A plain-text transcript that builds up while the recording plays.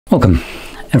Welcome.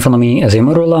 In front of me is a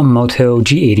Motorola Moto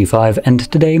G85,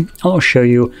 and today I'll show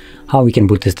you how we can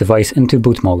boot this device into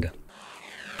boot mode.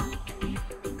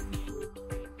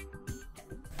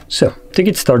 So, to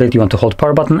get started, you want to hold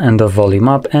power button and the volume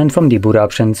up, and from the boot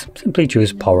options, simply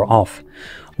choose power off.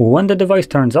 When the device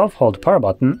turns off, hold power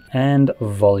button and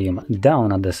volume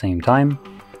down at the same time.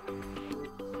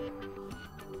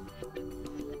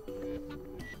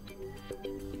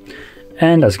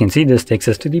 And as you can see, this takes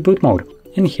us to the boot mode.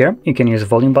 In here, you can use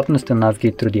volume buttons to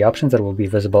navigate through the options that will be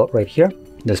visible right here,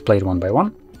 displayed one by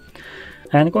one.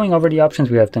 And going over the options,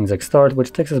 we have things like start,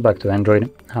 which takes us back to Android,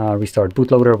 restart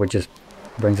bootloader, which just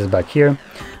brings us back here.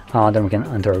 Then we can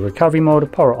enter recovery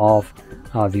mode, power off,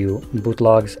 view boot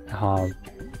logs,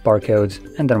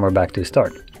 barcodes, and then we're back to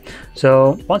start.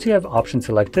 So once you have options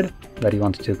selected that you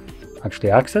want to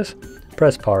actually access,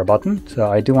 press power button. So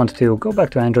I do want to go back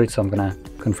to Android, so I'm gonna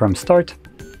confirm start.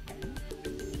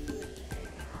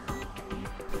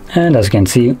 And as you can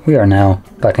see, we are now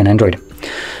back in Android.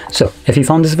 So if you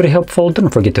found this video helpful, don't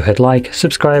forget to hit like,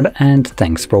 subscribe, and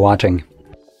thanks for watching.